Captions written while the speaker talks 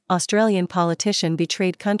Australian politician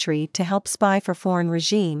betrayed country to help spy for foreign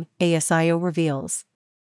regime, ASIO reveals.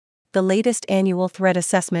 The latest annual threat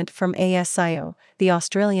assessment from ASIO, the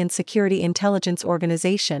Australian Security Intelligence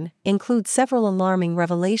Organisation, includes several alarming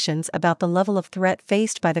revelations about the level of threat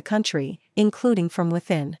faced by the country, including from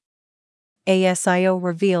within. ASIO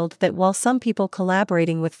revealed that while some people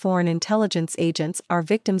collaborating with foreign intelligence agents are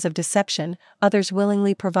victims of deception, others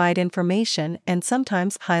willingly provide information and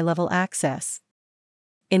sometimes high-level access.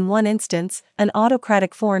 In one instance, an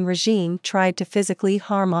autocratic foreign regime tried to physically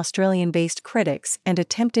harm Australian-based critics and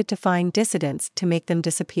attempted to find dissidents to make them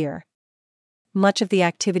disappear. Much of the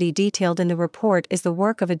activity detailed in the report is the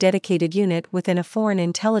work of a dedicated unit within a foreign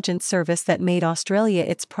intelligence service that made Australia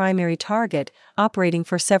its primary target, operating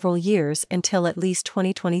for several years until at least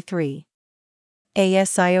 2023.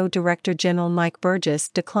 ASIO Director General Mike Burgess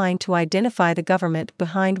declined to identify the government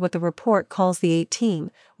behind what the report calls the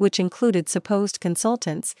A-Team, which included supposed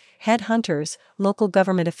consultants, headhunters, local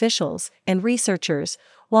government officials, and researchers,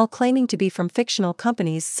 while claiming to be from fictional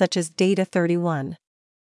companies such as Data 31.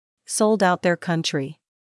 Sold out their country.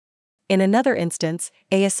 In another instance,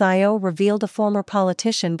 ASIO revealed a former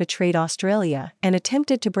politician betrayed Australia and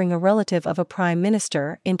attempted to bring a relative of a prime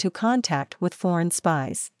minister into contact with foreign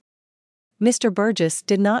spies. Mr. Burgess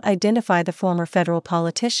did not identify the former federal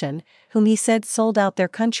politician, whom he said sold out their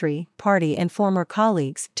country, party and former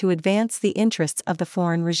colleagues to advance the interests of the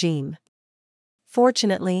foreign regime.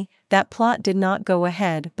 Fortunately, that plot did not go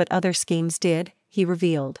ahead, but other schemes did, he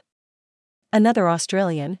revealed. Another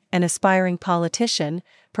Australian, an aspiring politician,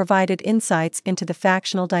 provided insights into the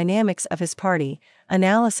factional dynamics of his party,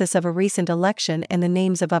 analysis of a recent election and the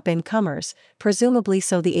names of up-and-comers, presumably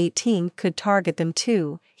so the A-Team could target them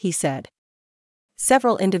too, he said.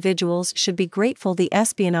 Several individuals should be grateful the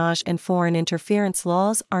espionage and foreign interference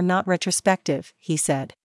laws are not retrospective, he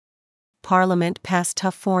said. Parliament passed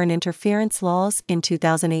tough foreign interference laws in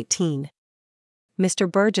 2018.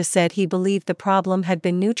 Mr. Burgess said he believed the problem had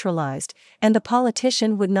been neutralized, and the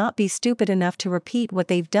politician would not be stupid enough to repeat what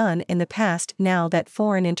they've done in the past now that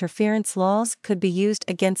foreign interference laws could be used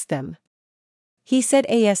against them. He said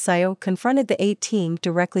ASIO confronted the A-Team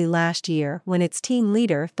directly last year when its team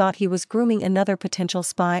leader thought he was grooming another potential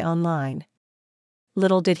spy online.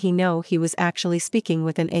 Little did he know he was actually speaking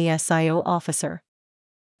with an ASIO officer.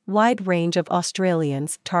 Wide range of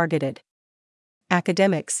Australians targeted.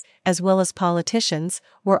 Academics, as well as politicians,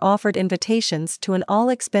 were offered invitations to an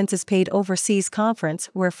all-expenses-paid overseas conference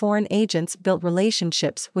where foreign agents built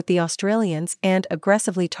relationships with the Australians and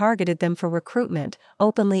aggressively targeted them for recruitment,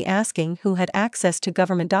 openly asking who had access to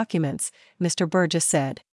government documents, Mr. Burgess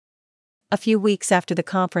said. A few weeks after the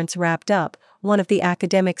conference wrapped up, one of the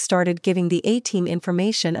academics started giving the A-Team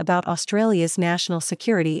information about Australia's national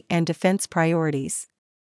security and defence priorities.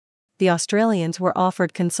 The Australians were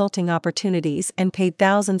offered consulting opportunities and paid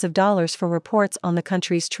thousands of dollars for reports on the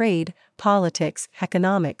country's trade, politics,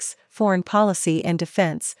 economics, foreign policy and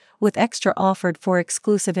defense, with extra offered for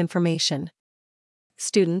exclusive information.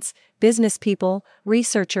 Students, business people,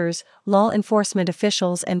 researchers, law enforcement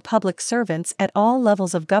officials and public servants at all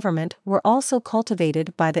levels of government were also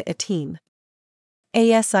cultivated by the A-Team.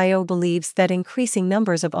 ASIO believes that increasing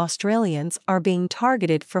numbers of Australians are being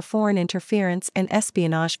targeted for foreign interference and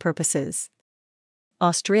espionage purposes.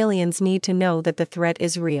 Australians need to know that the threat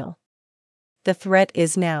is real. The threat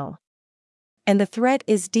is now. And the threat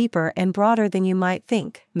is deeper and broader than you might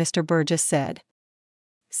think, Mr. Burgess said.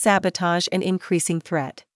 Sabotage and increasing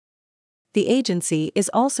threat. The agency is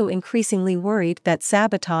also increasingly worried that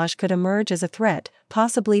sabotage could emerge as a threat,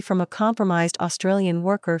 possibly from a compromised Australian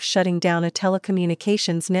worker shutting down a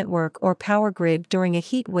telecommunications network or power grid during a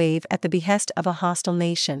heat wave at the behest of a hostile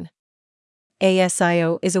nation.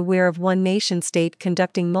 ASIO is aware of one nation-state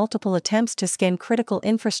conducting multiple attempts to scan critical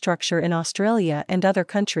infrastructure in Australia and other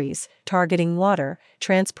countries, targeting water,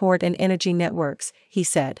 transport and energy networks, he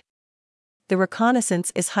said. The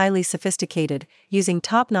reconnaissance is highly sophisticated, using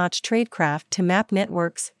top-notch tradecraft to map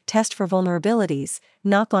networks, test for vulnerabilities,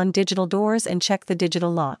 knock on digital doors and check the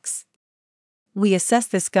digital locks. We assess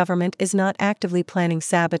this government is not actively planning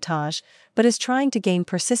sabotage, but is trying to gain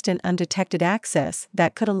persistent undetected access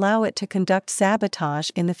that could allow it to conduct sabotage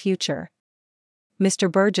in the future.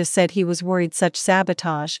 Mr. Burgess said he was worried such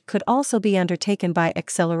sabotage could also be undertaken by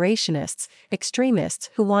accelerationists, extremists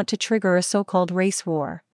who want to trigger a so-called race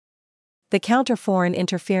war. The Counter-Foreign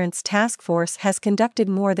Interference Task Force has conducted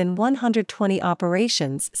more than 120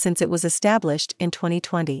 operations since it was established in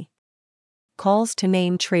 2020. Calls to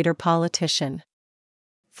name traitor politician.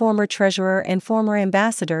 Former Treasurer and former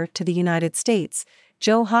Ambassador to the United States,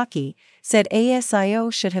 Joe Hockey, said ASIO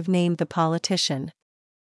should have named the politician.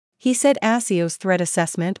 He said ASIO's threat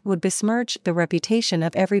assessment would besmirch the reputation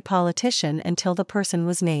of every politician until the person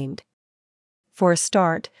was named. For a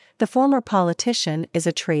start, the former politician is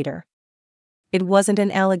a traitor. It wasn't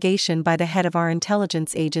an allegation by the head of our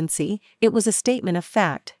intelligence agency, it was a statement of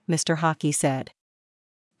fact, Mr. Hockey said.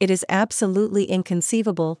 It is absolutely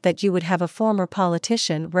inconceivable that you would have a former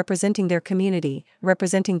politician representing their community,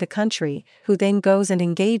 representing the country, who then goes and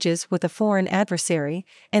engages with a foreign adversary,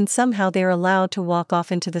 and somehow they're allowed to walk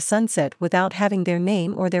off into the sunset without having their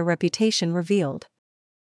name or their reputation revealed.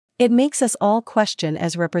 It makes us all question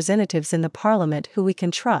as representatives in the parliament who we can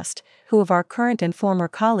trust, who of our current and former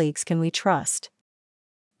colleagues can we trust.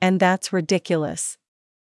 And that's ridiculous.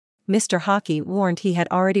 Mr. Hockey warned he had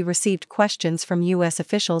already received questions from U.S.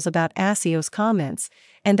 officials about ASIO's comments,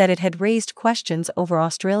 and that it had raised questions over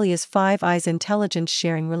Australia's Five Eyes intelligence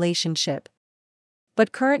sharing relationship.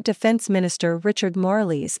 But current Defence Minister Richard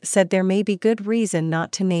Marles said there may be good reason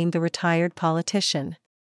not to name the retired politician.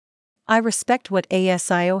 I respect what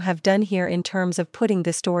ASIO have done here in terms of putting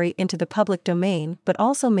the story into the public domain but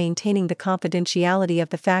also maintaining the confidentiality of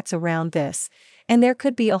the facts around this, and there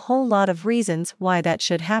could be a whole lot of reasons why that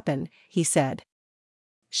should happen, he said.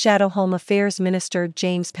 Shadow Home Affairs Minister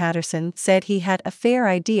James Patterson said he had a fair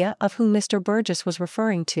idea of who Mr. Burgess was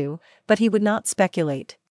referring to, but he would not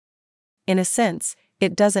speculate. In a sense,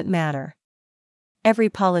 it doesn't matter. Every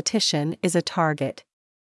politician is a target.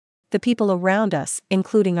 The people around us,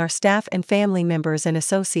 including our staff and family members and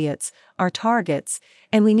associates, are targets,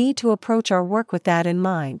 and we need to approach our work with that in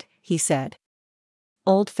mind, he said.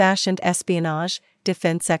 Old-fashioned espionage,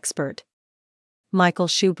 defense expert Michael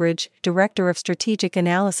Shoebridge, Director of Strategic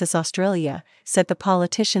Analysis Australia, said the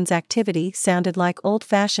politician's activity sounded like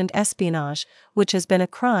old-fashioned espionage, which has been a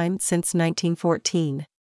crime since 1914.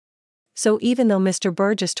 So even though Mr.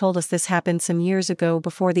 Burgess told us this happened some years ago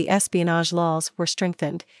before the espionage laws were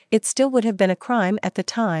strengthened, it still would have been a crime at the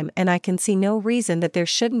time, and I can see no reason that there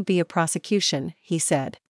shouldn't be a prosecution, he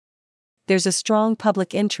said. There's a strong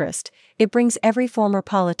public interest, it brings every former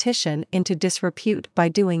politician into disrepute by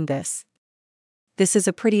doing this. This is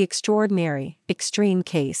a pretty extraordinary, extreme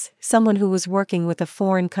case, someone who was working with a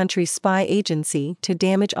foreign country's spy agency to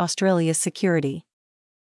damage Australia's security.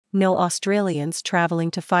 No Australians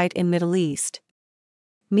traveling to fight in Middle East.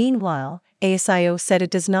 Meanwhile, ASIO said it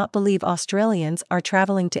does not believe Australians are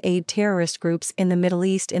traveling to aid terrorist groups in the Middle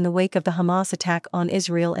East in the wake of the Hamas attack on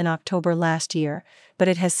Israel in October last year, but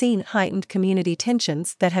it has seen heightened community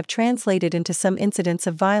tensions that have translated into some incidents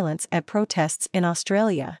of violence at protests in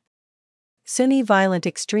Australia. Sunni violent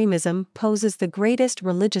extremism poses the greatest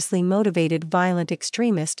religiously motivated violent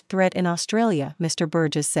extremist threat in Australia, Mr.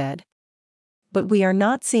 Burgess said. But we are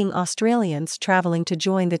not seeing Australians traveling to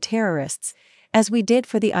join the terrorists, as we did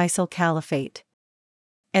for the ISIL caliphate.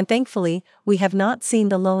 And thankfully, we have not seen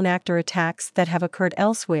the lone actor attacks that have occurred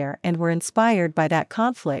elsewhere and were inspired by that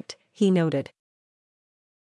conflict, he noted.